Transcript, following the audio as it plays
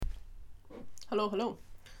Hello.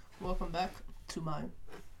 Welcome back to my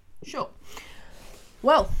show.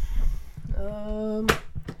 Well,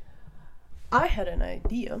 I had an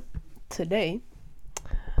idea today.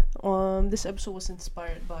 This episode was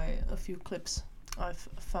inspired by a few clips I've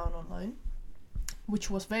found online, which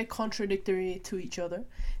was very contradictory to each other,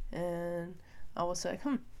 and I was like,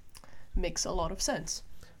 makes a lot of sense.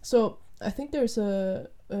 So I think there's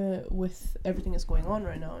with everything that's going on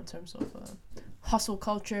right now in terms of hustle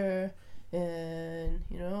culture and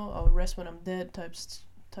I'll rest when I'm dead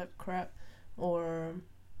type crap, or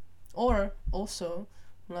also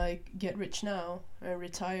like get rich now and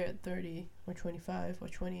retire at 30 or 25 or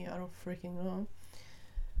 20, I don't freaking know,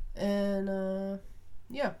 and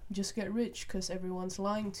just get rich because everyone's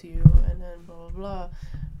lying to you, and then blah blah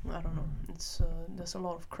blah. I don't know, it's there's a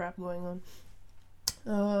lot of crap going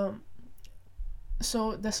on.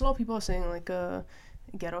 So there's a lot of people saying like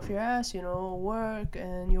get off your ass, work,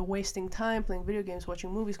 and you're wasting time playing video games,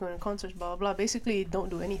 watching movies, going to concerts, blah blah blah. Basically, don't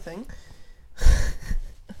do anything.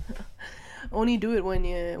 Only do it when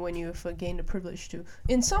you've gained the privilege to.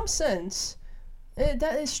 In some sense,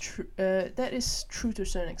 that is true. That is true to a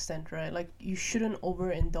certain extent, right? Like, you shouldn't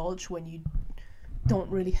overindulge when you don't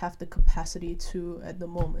really have the capacity to at the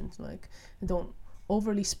moment. Like, don't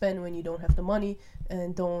overly spend when you don't have the money,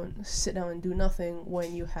 and don't sit down and do nothing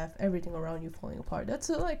when you have everything around you falling apart. That's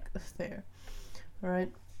fair, all right?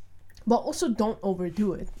 But also don't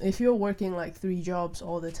overdo it. If you're working like 3 jobs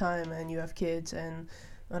all the time and you have kids and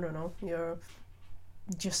I don't know, you're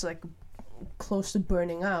just like close to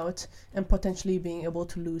burning out and potentially being able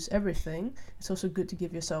to lose everything, it's also good to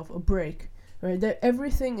give yourself a break, right?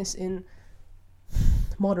 Everything is in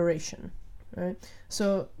moderation, right?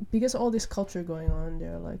 So because all this culture going on,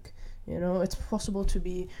 they're like, it's possible to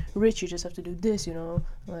be rich, you just have to do this,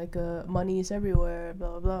 money is everywhere,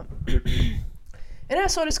 blah blah blah. And I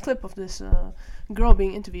saw this clip of this girl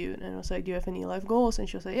being interviewed, and I was like, do you have any life goals? And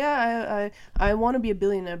she was like, yeah, I want to be a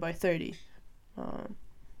billionaire by 30.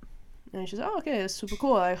 And she's like, oh, okay, that's super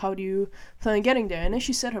cool. Like, how do you plan on getting there? And then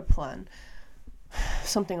she said her plan.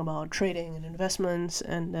 Something about trading and investments,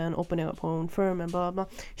 and then opening up her own firm and blah blah.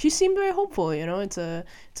 She seemed very hopeful, it's a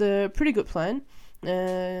pretty good plan,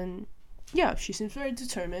 and yeah, she seems very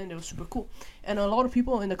determined. It was super cool. And a lot of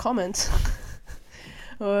people in the comments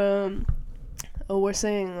were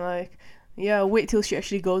saying like, yeah, wait till she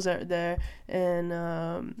actually goes out there and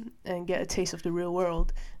get a taste of the real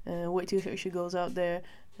world, and wait till she actually goes out there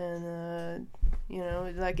and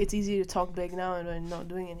like, it's easy to talk big now and not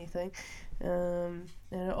doing anything.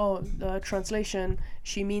 Translation,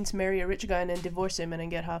 she means marry a rich guy and then divorce him and then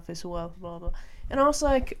get half his wealth, blah blah. And I was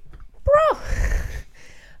like, bro,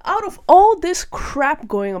 out of all this crap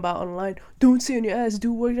going about online, don't sit on your ass,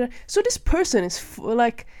 do work. So this person is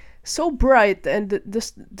so bright, and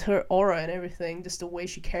just her aura and everything, just the way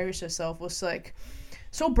she carries herself was like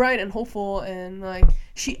so bright and hopeful, and like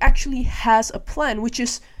she actually has a plan, which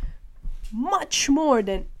is much more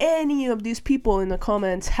than any of these people in the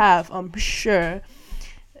comments have, I'm sure.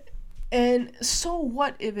 And so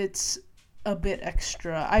what if it's a bit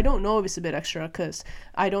extra? I don't know if it's a bit extra because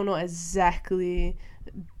I don't know exactly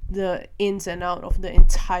the ins and out of the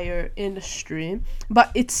entire industry, but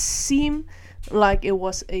it seemed like it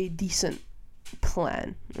was a decent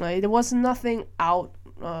plan. Like, there was nothing out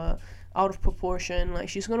of proportion. Like,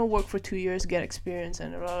 she's gonna work for 2 years, get experience,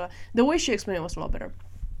 and blah, blah. The way she explained it was a lot better.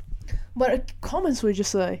 But comments were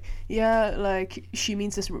just like, yeah, like, she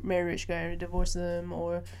means this marry rich guy and divorce them,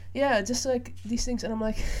 or yeah, just like these things. And I'm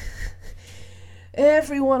like,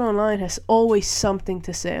 everyone online has always something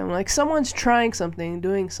to say. I'm like, someone's trying something,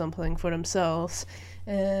 doing something for themselves,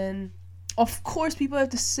 and of course people have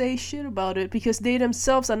to say shit about it because they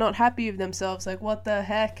themselves are not happy with themselves. Like, what the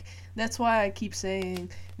heck? That's why I keep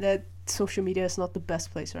saying that social media is not the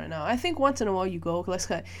best place right now. I think once in a while you go, because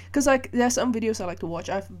like there's some videos I like to watch.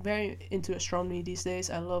 I'm very into astronomy these days.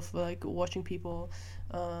 I love like watching people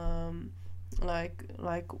like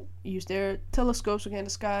use their telescopes looking at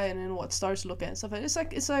the sky and then what stars to look at and stuff.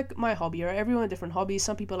 It's like my hobby, right? Everyone has different hobbies.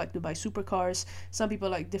 Some people like to buy supercars, some people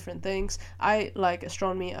like different things. I like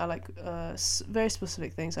astronomy. I like very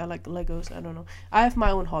specific things. I like Legos. I don't know, I have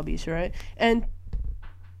my own hobbies, right? And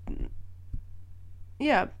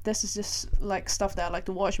yeah, this is just like stuff that I like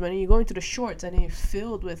to watch. But then you go into the shorts and you're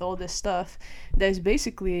filled with all this stuff that is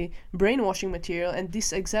basically brainwashing material, and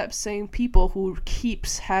these exact same people who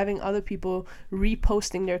keeps having other people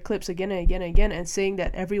reposting their clips again and again and again and saying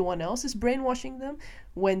that everyone else is brainwashing them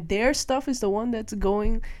when their stuff is the one that's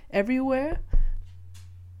going everywhere.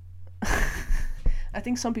 I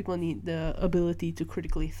think some people need the ability to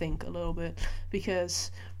critically think a little bit, because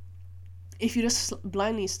if you just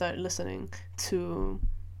blindly start listening to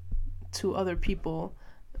other people,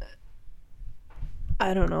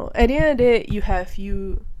 I don't know. At the end of the day, you have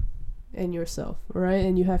you and yourself, right?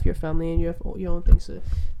 And you have your family, and you have your own things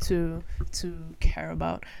to care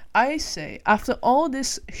about. I say, after all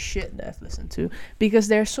this shit that I've listened to, because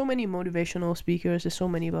there are so many motivational speakers, there's so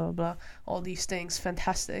many blah blah blah, all these things,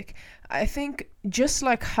 fantastic. I think just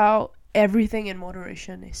like how everything in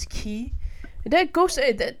moderation is key, that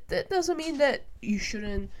doesn't mean that you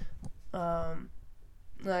shouldn't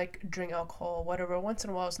like drink alcohol, whatever. Once in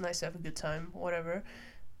a while it's nice to have a good time, whatever.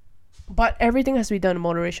 But everything has to be done in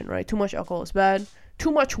moderation, right? Too much alcohol is bad.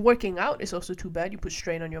 Too much working out is also too bad. You put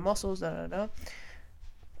strain on your muscles,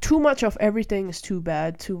 Too much of everything is too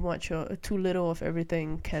bad. Too little of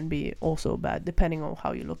everything can be also bad, depending on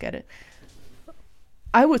how you look at it.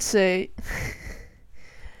 I would say,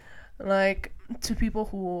 like, to people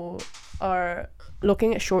who are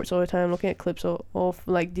looking at shorts all the time, looking at clips of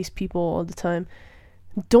like these people all the time,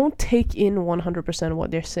 don't take in 100% of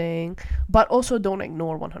what they're saying, but also don't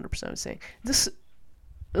ignore 100% of what they're saying. Just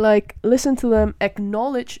like listen to them,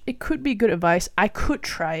 acknowledge it could be good advice. I could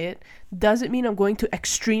try it. Does it mean I'm going to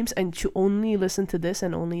extremes and to only listen to this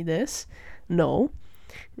and only this? No.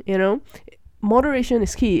 Moderation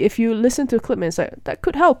is key. If you listen to a clip and it's like, that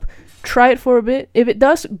could help, try it for a bit. If it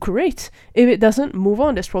does, great. If it doesn't, move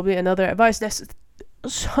on. There's probably another advice. There's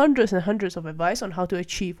hundreds and hundreds of advice on how to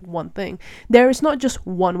achieve one thing. There is not just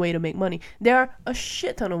one way to make money. There are a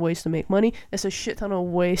shit ton of ways to make money. There's a shit ton of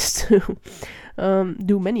ways to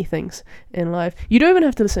do many things in life. You don't even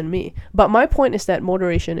have to listen to me. But my point is that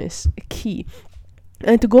moderation is key.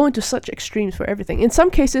 And to go into such extremes for everything. In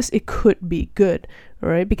some cases, it could be good,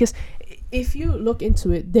 right? Because if you look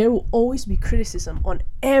into it, there will always be criticism on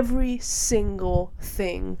every single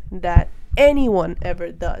thing that anyone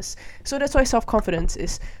ever does. So that's why self-confidence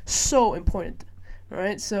is so important,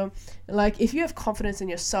 right? So like if you have confidence in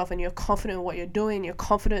yourself and you're confident in what you're doing, you're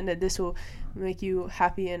confident that this will make you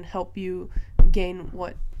happy and help you gain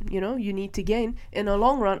what you need to gain, in the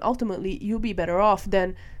long run, ultimately you'll be better off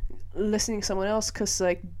than listening to someone else because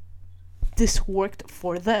like this worked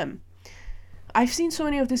for them. I've seen so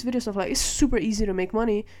many of these videos of like, it's super easy to make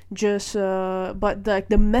money, just but like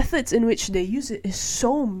the methods in which they use it is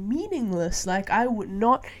so meaningless. Like I would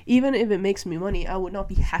not, even if it makes me money, I would not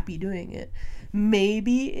be happy doing it.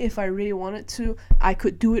 Maybe if I really wanted to, I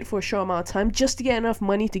could do it for a short amount of time just to get enough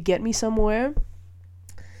money to get me somewhere,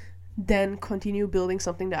 then continue building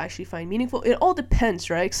something that I actually find meaningful. It all depends,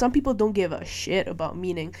 right? Some people don't give a shit about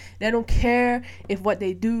meaning. They don't care if what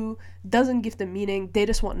they do doesn't give them meaning. They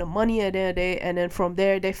just want the money at the end of the day, and then from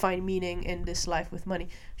there they find meaning in this life with money,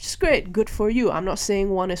 which is great. Good for you. I'm not saying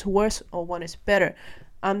one is worse or one is better.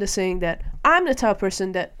 I'm just saying that I'm the type of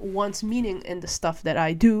person that wants meaning in the stuff that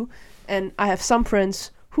I do, and I have some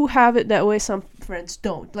friends who have it that way, some friends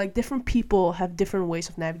don't. Like different people have different ways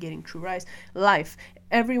of navigating through life.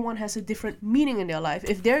 Everyone has a different meaning in their life.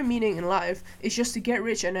 If their meaning in life is just to get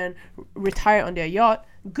rich and then retire on their yacht,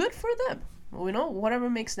 good for them. Whatever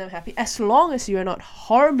makes them happy. As long as you're not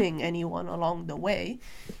harming anyone along the way,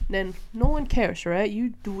 then no one cares, right? You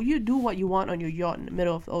do what you want on your yacht in the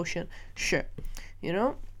middle of the ocean. Sure.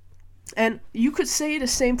 And you could say the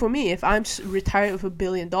same for me. If I'm retired with $1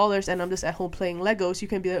 billion and I'm just at home playing Legos, you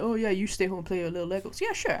can be like, oh yeah, you stay home and play your little Legos.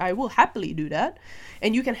 Yeah, sure, I will happily do that.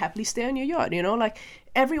 And you can happily stay on your yacht, Like,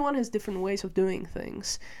 everyone has different ways of doing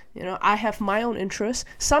things. I have my own interests.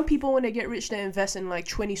 Some people, when they get rich, they invest in like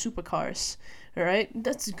 20 supercars, all right?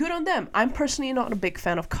 That's good on them. I'm personally not a big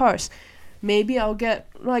fan of cars. Maybe I'll get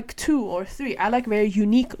like 2 or 3. I like very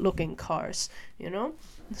unique looking cars,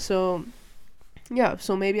 So... yeah,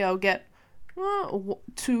 so maybe I'll get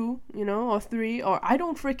 2, or 3, or I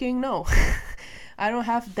don't freaking know. I don't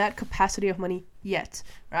have that capacity of money yet.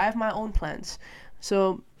 Right? I have my own plans.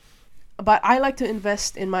 So, but I like to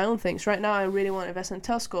invest in my own things. Right now, I really want to invest in a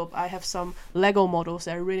telescope. I have some Lego models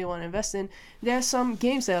that I really want to invest in. There are some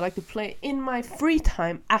games that I like to play in my free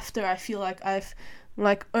time after I feel like I've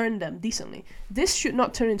earned them decently. This should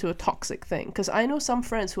not turn into a toxic thing, because I know some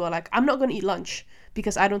friends who are like, I'm not going to eat lunch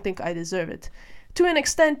because I don't think I deserve it. To an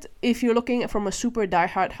extent, if you're looking at from a super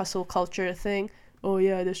diehard hustle culture thing, oh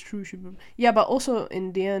yeah, that's true. Yeah, but also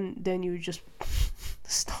in the end, then you just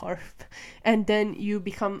starve. And then you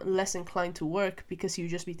become less inclined to work because you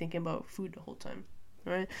just be thinking about food the whole time,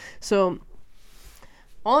 right? So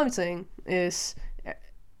all I'm saying is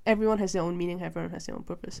everyone has their own meaning, everyone has their own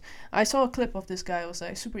purpose. I saw a clip of this guy. It was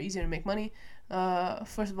like super easy to make money.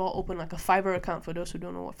 First of all, open like a Fiverr account. For those who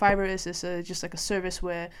don't know what Fiverr is just like a service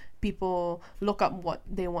where people look up what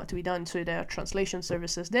they want to be done. So there are translation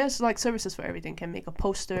services. There's like services for everything. You can make a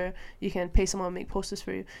poster. You can pay someone to make posters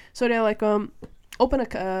for you. So they're like open a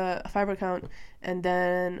Fiverr account, and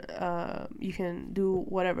then you can do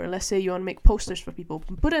whatever. Let's say you want to make posters for people.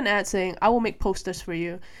 Put an ad saying, I will make posters for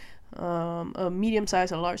you. A medium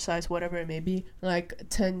size, a large size, whatever it may be, like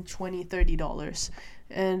 $10, $20, $30.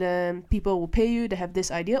 And then people will pay you. They have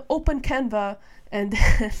this idea. Open Canva, and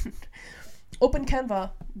then open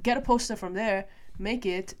Canva, get a poster from there, make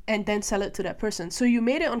it, and then sell it to that person. So you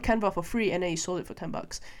made it on Canva for free, and then you sold it for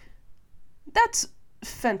 $10. That's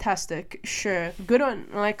fantastic. Sure, good on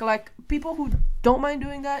like people who don't mind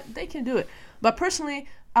doing that, they can do it. But personally,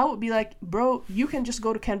 I would be like, bro, you can just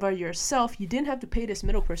go to Canva yourself. You didn't have to pay this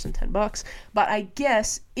middle person $10. But I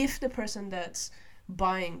guess if the person that's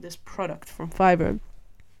buying this product from Fiverr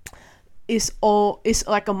is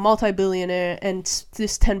like a multi-billionaire, and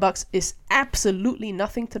this $10 is absolutely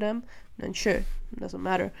nothing to them, then sure, it doesn't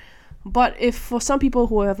matter. But if for some people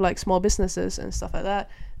who have like small businesses and stuff like that,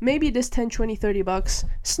 maybe this $10, $20, $30,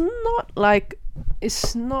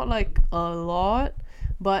 it's not like a lot,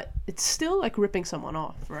 but it's still like ripping someone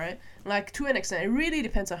off, right? Like to an extent, it really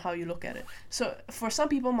depends on how you look at it. So for some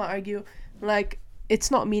people might argue like it's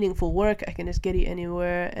not meaningful work, I can just get it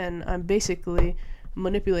anywhere, and I'm basically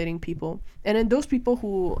manipulating people. And then those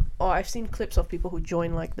people I've seen clips of people who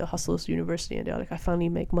join like the Hustlers University, and they're like, I finally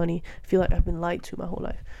make money, I feel like I've been lied to my whole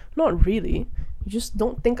life. Not really. You just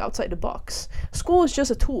don't think outside the box. School is just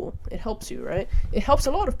a tool. It helps you, right? It helps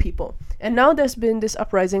a lot of people. And now there's been this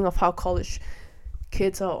uprising of how college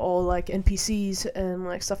kids are all like NPCs and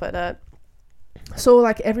like stuff like that. So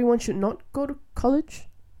like everyone should not go to college.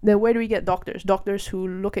 Then where do we get doctors? Doctors who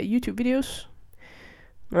look at YouTube videos,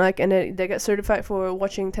 like, and they get certified for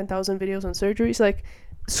watching 10,000 videos on surgeries. Like,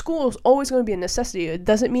 school is always going to be a necessity. It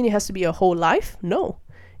doesn't mean it has to be a whole life. No,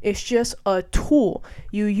 it's just a tool.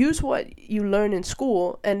 You use what you learn in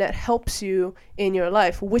school, and that helps you in your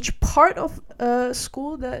life. Which part of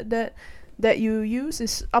school that you use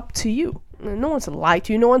is up to you. No one's lied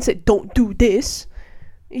to you. No one said don't do this.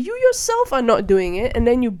 You yourself are not doing it, and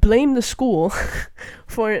then you blame the school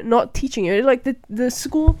for not teaching you. Like the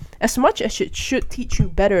school, as much as it should teach you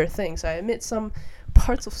better things, I admit some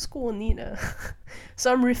parts of school need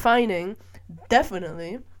some refining,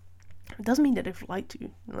 definitely. It doesn't mean that they've lied to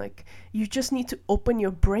you. Like, you just need to open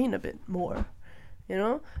your brain a bit more, you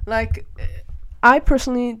know? Like, I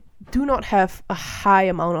personally do not have a high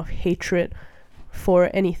amount of hatred for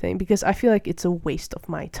anything, because I feel like it's a waste of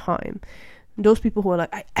my time. Those people who are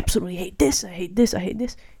like, I absolutely hate this, I hate this, I hate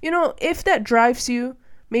this. You know, if that drives you,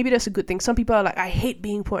 maybe that's a good thing. Some people are like, I hate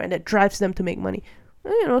being poor, and that drives them to make money.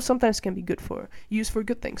 Well, you know, sometimes can be used for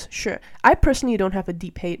good things. Sure. I personally don't have a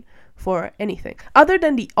deep hate for anything other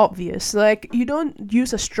than the obvious. Like, you don't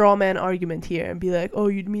use a straw man argument here and be like, oh,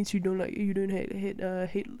 it means you don't hate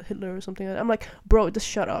Hitler or something like that. I'm like, bro, just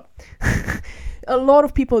shut up. A lot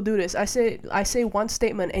of people do this. I say one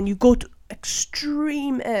statement and you go to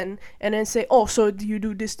extreme end and then say, oh, so do you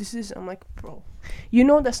do this. I'm like, bro, you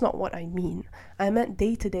know that's not what I mean. I meant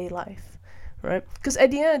day-to-day life, right? Because at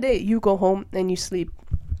the end of the day, you go home and you sleep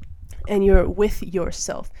and you're with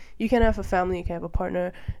yourself. You can have a family, you can have a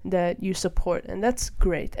partner that you support, and that's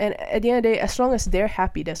great. And at the end of the day, as long as they're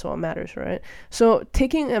happy, that's what matters, right? So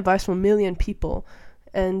taking advice from a million people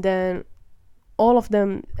and then all of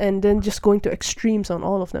them, and then just going to extremes on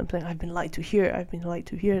all of them, saying, I've been lied to here, I've been lied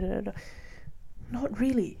to here, da, da, da. Not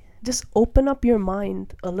really. Just open up your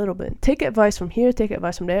mind a little bit. Take advice from here, take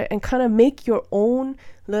advice from there, and kind of make your own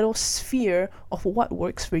little sphere of what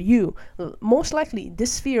works for you. Most likely,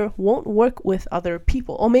 this sphere won't work with other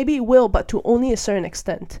people. Or maybe it will, but to only a certain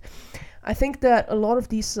extent. I think that a lot of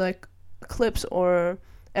these like clips or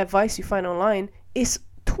advice you find online is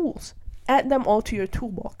tools. Add them all to your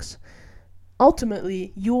toolbox.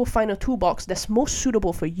 Ultimately, you will find a toolbox that's most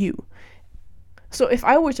suitable for you. So if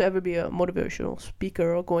I were to ever be a motivational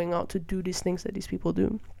speaker or going out to do these things that these people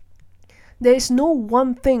do, there is no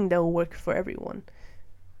one thing that will work for everyone.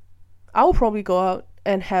 I'll probably go out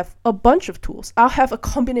and have a bunch of tools. I'll have a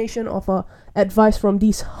combination of advice from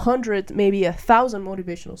these 100, maybe 1,000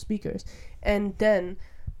 motivational speakers. And then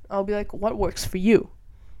I'll be like, what works for you?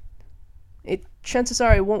 Chances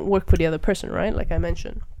are it won't work for the other person, right? Like I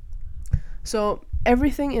mentioned. So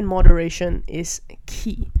everything in moderation is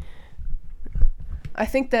key. I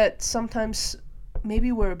think that sometimes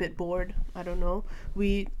maybe we're a bit bored. I don't know.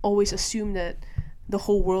 We always assume that the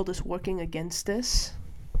whole world is working against us.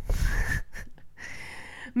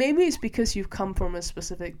 maybe it's because you've come from a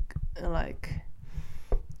specific like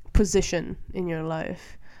position in your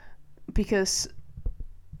life, because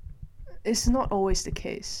it's not always the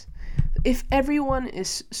case. If everyone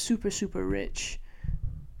is super super rich,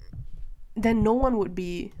 then no one would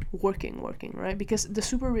be working, right? Because the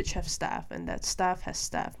super rich have staff, and that staff has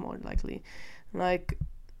staff more likely. Like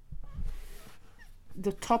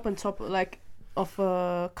the top and top, like of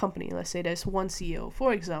a company, let's say there's one CEO,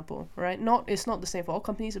 for example, right? It's not the same for all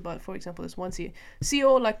companies, but for example, there's one CEO.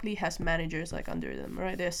 CEO likely has managers like under them,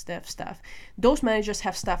 right? They have staff. Those managers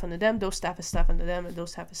have staff under them, those staff has staff under them, and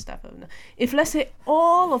those staff has staff under them. If let's say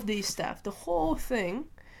all of these staff, the whole thing,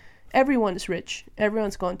 everyone is rich,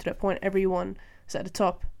 everyone's gone to that point, everyone is at the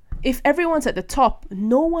top. If everyone's at the top,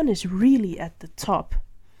 no one is really at the top.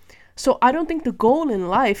 So I don't think the goal in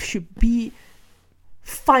life should be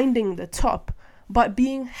finding the top, but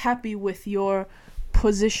being happy with your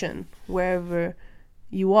position wherever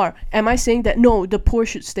you are. Am I saying that no, the poor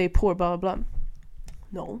should stay poor, blah blah blah?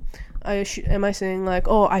 No. Am I saying like,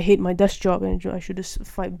 oh, I hate my desk job and I should just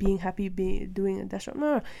fight being happy doing a desk job?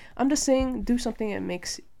 No, I'm just saying do something that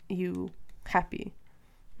makes you happy,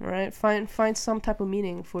 right? Find some type of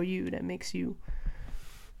meaning for you that makes you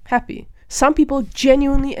happy. Some people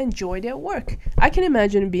genuinely enjoy their work. I can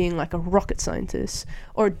imagine being like a rocket scientist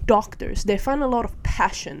or doctors. They find a lot of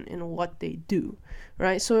passion in what they do,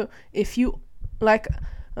 right? So if you like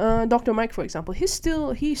Dr. Mike, for example, he's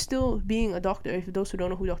still being a doctor. If those who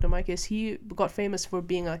don't know who Dr. Mike is, he got famous for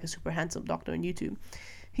being like a super handsome doctor on YouTube.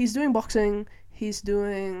 He's doing boxing, he's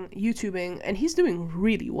doing YouTubing, and he's doing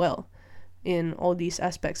really well in all these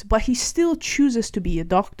aspects, but he still chooses to be a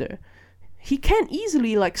doctor. He can't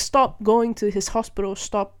easily like stop going to his hospital,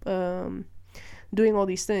 stop doing all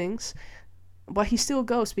these things, but he still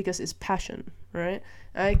goes because it's passion, right?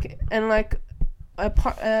 There's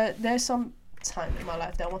some time in my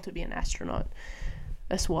life that I want to be an astronaut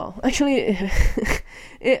as well. Actually,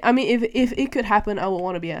 if it could happen, I would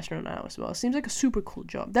want to be an astronaut now as well. It seems like a super cool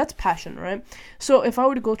job. That's passion, right? So if I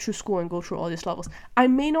were to go through school and go through all these levels, I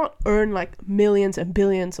may not earn like millions and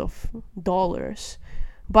billions of dollars,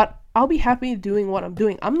 but I'll be happy doing what I'm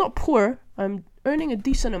doing. I'm not poor. I'm earning a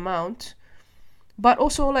decent amount. But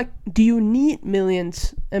also, like, do you need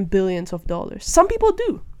millions and billions of dollars? Some people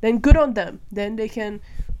do. Then good on them. Then they can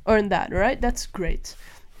earn that, right? That's great.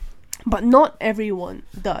 But not everyone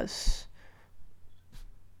does.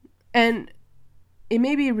 And it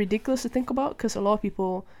may be ridiculous to think about because a lot of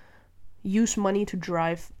people use money to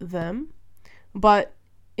drive them. But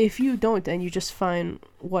if you don't and you just find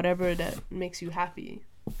whatever that makes you happy,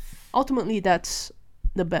 ultimately that's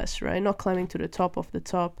the best, right? Not climbing to the top of the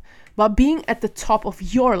top, but being at the top of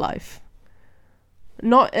your life,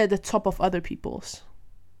 not at the top of other people's.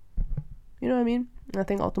 You know what I mean? I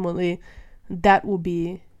think ultimately that will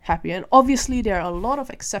be happy. And obviously there are a lot of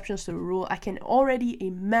exceptions to the rule. I can already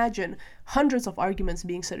imagine hundreds of arguments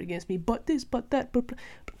being said against me, but this, but that, but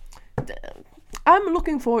I'm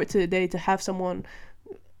looking forward to the day to have someone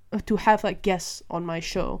to have like guests on my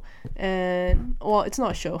show, and well, it's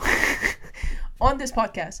not a show on this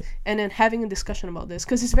podcast, and then having a discussion about this,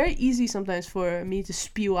 because it's very easy sometimes for me to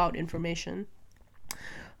spew out information,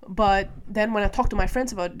 but then when I talk to my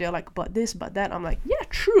friends about it, they're like, but this, but that, I'm like, yeah,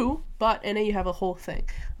 true, but, and then you have a whole thing.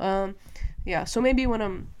 So maybe when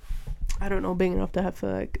I'm, I don't know, big enough to have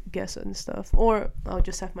like guests and stuff, or I'll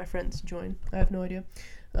just have my friends join, I have no idea.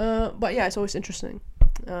 But yeah, it's always interesting.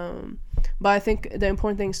 But I think the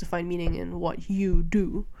important thing is to find meaning in what you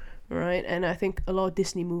do, right? And I think a lot of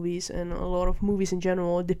Disney movies and a lot of movies in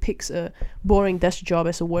general depicts a boring desk job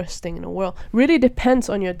as the worst thing in the world. Really depends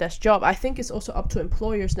on your desk job. I think it's also up to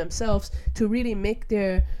employers themselves to really make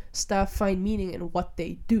their staff find meaning in what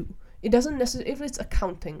they do. It doesn't necessarily, if it's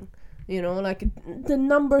accounting, you know, like the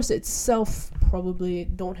numbers itself probably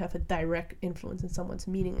don't have a direct influence in someone's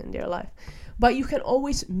meaning in their life, but you can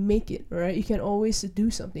always make it, right? You can always do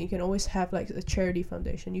something. You can always have like a charity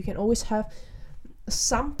foundation. You can always have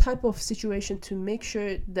some type of situation to make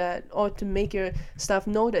sure that, or to make your staff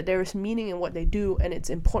know that there is meaning in what they do and it's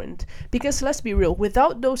important. Because let's be real,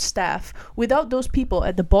 without those staff, without those people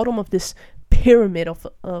at the bottom of this pyramid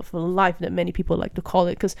of life that many people like to call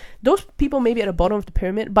it, because those people may be at the bottom of the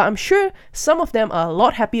pyramid, but I'm sure some of them are a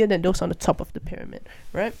lot happier than those on the top of the pyramid,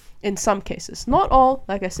 right? In some cases, not all.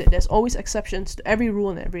 Like I said, there's always exceptions to every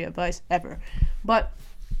rule and every advice ever, but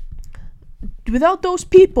without those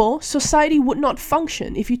people, society would not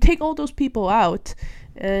function. If you take all those people out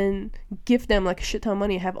and give them like a shit ton of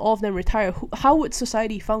money, have all of them retire, how would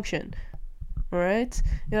society function? Alright?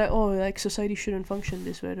 You're like, oh, like society shouldn't function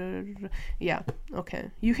this way. Yeah, okay.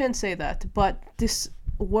 You can say that, but this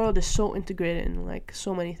world is so integrated in like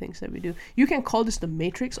so many things that we do. You can call this the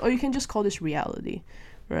matrix, or you can just call this reality,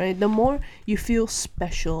 right? The more you feel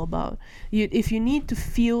special about you, if you need to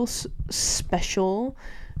feel special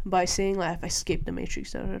by saying like I've escaped the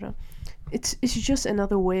matrix, it's just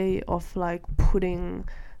another way of like putting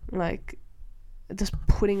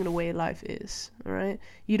the way life is, all right?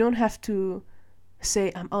 You don't have to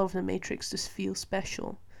say I'm out of the matrix to feel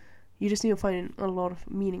special. You just need to find a lot of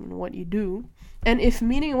meaning in what you do. And if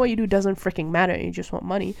meaning in what you do doesn't freaking matter and you just want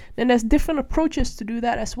money, then there's different approaches to do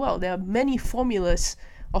that as well. There are many formulas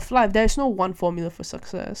of life. There's no one formula for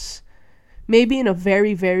success. Maybe in a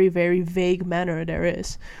very, very, very vague manner there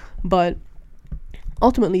is. But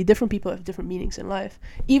ultimately, different people have different meanings in life.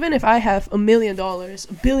 Even if I have $1 million,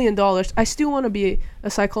 $1 billion, I still want to be a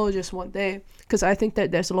psychologist one day, because I think that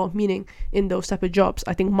there's a lot of meaning in those type of jobs.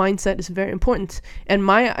 I think mindset is very important. And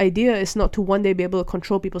my idea is not to one day be able to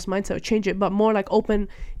control people's mindset or change it, but more like open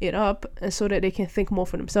it up so that they can think more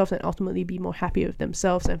for themselves and ultimately be more happy with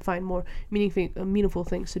themselves and find more meaningful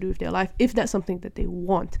things to do with their life, if that's something that they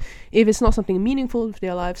want. If it's not something meaningful with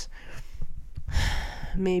their lives,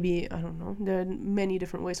 maybe, I don't know, there are many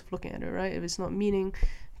different ways of looking at it, right? If it's not meaning,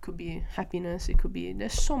 it could be happiness, it could be,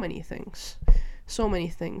 there's so many things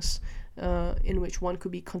in which one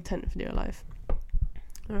could be content with their life.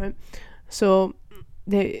 All right, so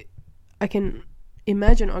I can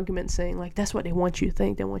imagine arguments saying like that's what they want you to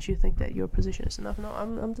think. They want you to think that your position is enough. No,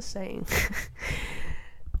 I'm just saying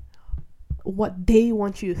what they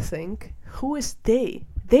want you to think. Who is they?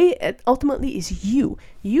 They ultimately is you.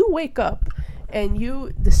 You wake up and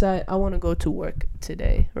you decide, I want to go to work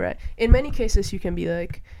today, right? In many cases, you can be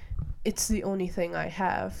like, it's the only thing I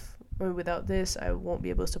have, or without this, I won't be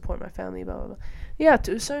able to support my family, blah, blah, blah. Yeah,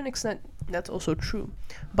 to a certain extent, that's also true.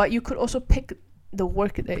 But you could also pick the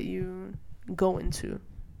work that you go into,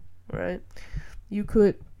 right? You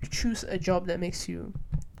could choose a job that makes you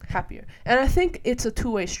happier. And I think it's a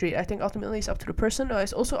two-way street. I think ultimately it's up to the person, but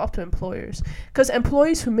it's also up to employers. Because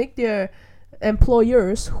employers who make their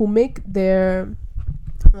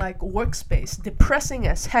like workspace depressing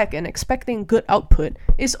as heck and expecting good output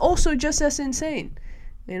is also just as insane.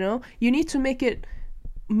 You know, you need to make it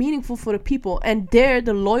meaningful for the people, and there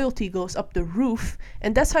the loyalty goes up the roof,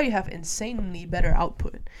 and that's how you have insanely better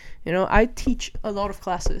output. You know, I teach a lot of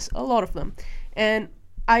classes, a lot of them, and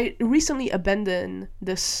I recently abandoned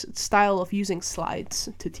this style of using slides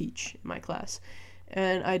to teach my class.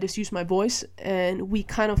 And I just use my voice, and we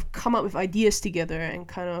kind of come up with ideas together and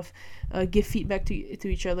kind of give feedback to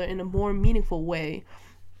each other in a more meaningful way,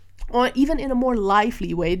 or even in a more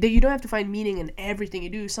lively way. That you don't have to find meaning in everything you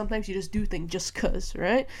do. Sometimes you just do things just cause,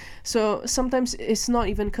 right? So sometimes it's not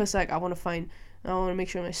even cause like I want to make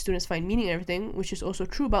sure my students find meaning in everything, which is also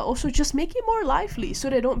true, but also just make it more lively so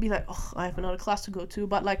they don't be like, oh, I have another class to go to,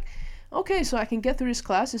 but like, okay, so I can get through this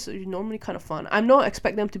class. It's normally kind of fun. I'm not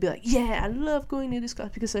expect them to be like, yeah, I love going to this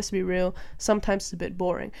class, because let's be real, sometimes it's a bit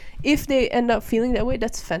boring. If they end up feeling that way,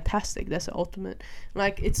 that's fantastic. That's the ultimate.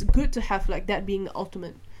 Like, it's good to have like that being the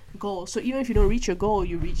ultimate goal. So even if you don't reach your goal,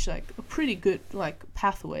 you reach like a pretty good like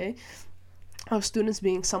pathway of students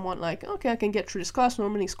being somewhat like, okay, I can get through this class.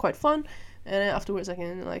 Normally it's quite fun, and then afterwards I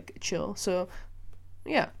can like chill. So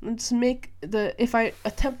yeah, if I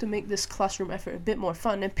attempt to make this classroom effort a bit more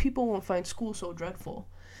fun, then people won't find school so dreadful.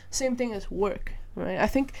 Same thing as work, right? I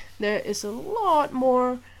think there is a lot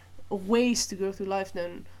more ways to go through life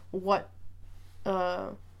than what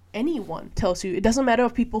anyone tells you. It doesn't matter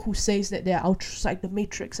of people who says that they're outside the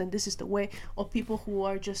matrix and this is the way, or people who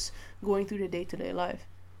are just going through their day-to-day life,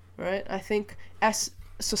 right? I think as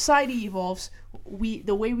society evolves,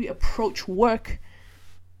 the way we approach work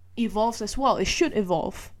evolves as well. It should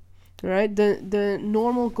evolve, right? The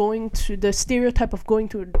normal the stereotype of going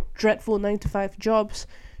to dreadful 9-to-5 jobs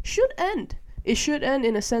should end. It should end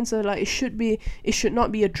in a sense that like it should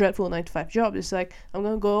not be a dreadful 9-to-5 job. It's like I'm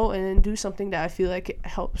gonna go and do something that I feel like it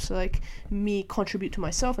helps like me contribute to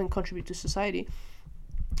myself and contribute to society,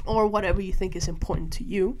 or whatever you think is important to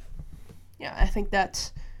you. Yeah, I think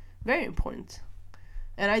that's very important,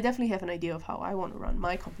 and I definitely have an idea of how I want to run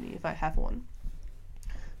my company if I have one.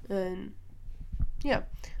 And yeah,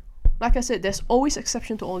 like I said, there's always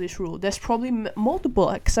exception to all these rules. There's probably multiple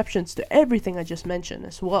exceptions to everything I just mentioned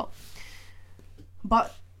as well.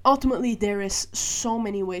 But ultimately, there is so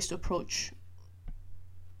many ways to approach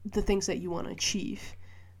the things that you want to achieve,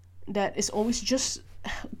 that it's always just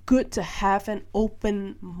good to have an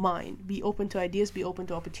open mind. Be open to ideas, be open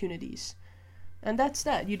to opportunities. And that's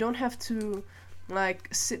that. You don't have to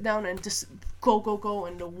like sit down and just go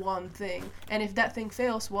into one thing, and if that thing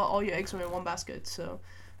fails, well, all your eggs are in one basket, so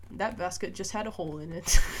that basket just had a hole in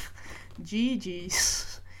it.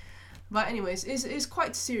 GG's. But anyways, it's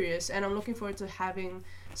quite serious, and I'm looking forward to having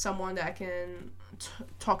someone that I can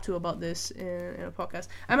talk to about this in a podcast.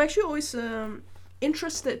 I'm actually always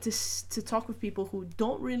interested to talk with people who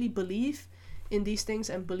don't really believe in these things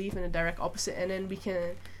and believe in a direct opposite, and then we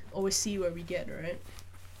can always see where we get, right?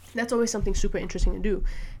 That's always something super interesting to do.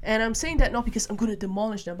 And I'm saying that not because I'm going to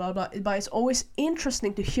demolish them, blah, blah, but it's always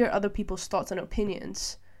interesting to hear other people's thoughts and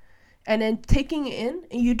opinions. And then taking it in,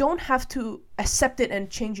 and you don't have to accept it and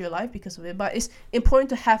change your life because of it, but it's important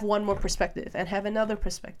to have one more perspective and have another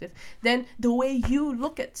perspective. Then the way you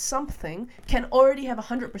look at something can already have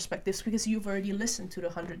 100 perspectives because you've already listened to the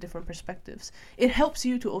 100 different perspectives. It helps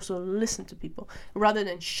you to also listen to people rather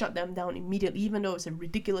than shut them down immediately, even though it's a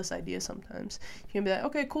ridiculous idea sometimes. You can be like,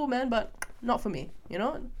 okay, cool, man, but not for me, you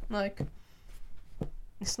know? Like,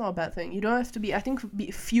 it's not a bad thing. You don't have to be, I think,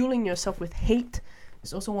 fueling yourself with hate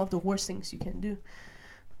is also one of the worst things you can do.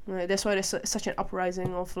 That's why there's such an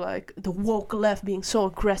uprising of like the woke left being so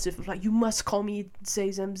aggressive. Like, you must call me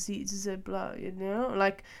ZZZ blah, you know?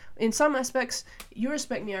 Like, in some aspects, you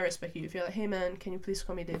respect me, I respect you. If you're like, hey man, can you please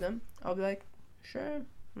call me they them? I'll be like, sure.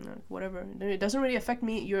 Whatever. It doesn't really affect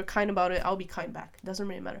me. You're kind about it, I'll be kind back. It doesn't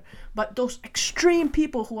really matter. But those extreme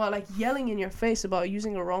people who are like yelling in your face about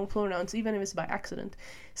using the wrong pronouns, even if it's by accident.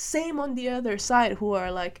 Same on the other side, who are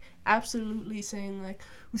like absolutely saying like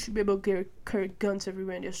we should be able to carry guns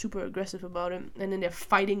everywhere, and they're super aggressive about it, and then they're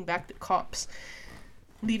fighting back the cops,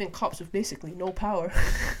 leaving cops with basically no power.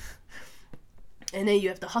 And then you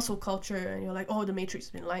have the hustle culture, and you're like, oh, the Matrix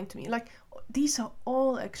has been lying to me. Like, these are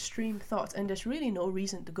all extreme thoughts, and there's really no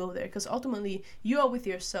reason to go there, because ultimately, you are with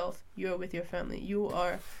yourself, you are with your family, you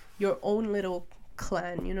are your own little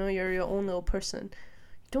clan, you know, you're your own little person.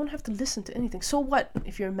 You don't have to listen to anything. So what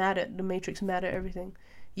if you're mad at the Matrix, mad at everything?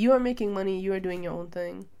 You are making money, you are doing your own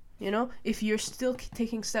thing, you know? If you're still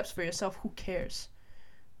taking steps for yourself, who cares?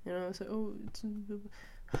 You know, it's like, oh,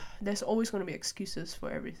 there's always going to be excuses for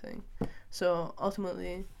everything. So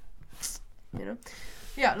ultimately, you know,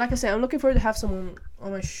 yeah, like I said, I'm looking forward to have someone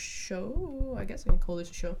on my show. I guess I can call this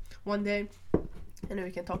a show one day, and then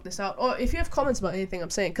we can talk this out. Or if you have comments about anything I'm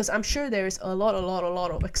saying, because I'm sure there is a lot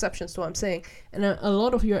of exceptions to what I'm saying, and a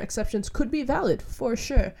lot of your exceptions could be valid for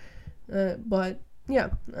sure. But yeah,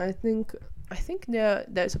 I think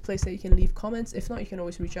there's a place that you can leave comments. If not, you can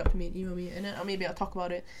always reach out to me and email me, and then maybe I'll talk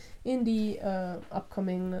about it in the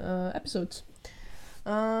upcoming episodes.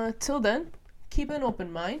 Till then, keep an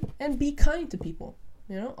open mind and be kind to people.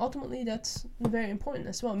 You know, ultimately that's very important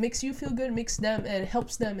as well. Makes you feel good, makes them, and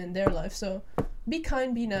helps them in their life. So be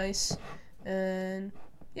kind, be nice, and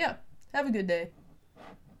yeah, have a good day.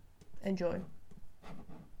 Enjoy.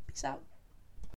 Peace out.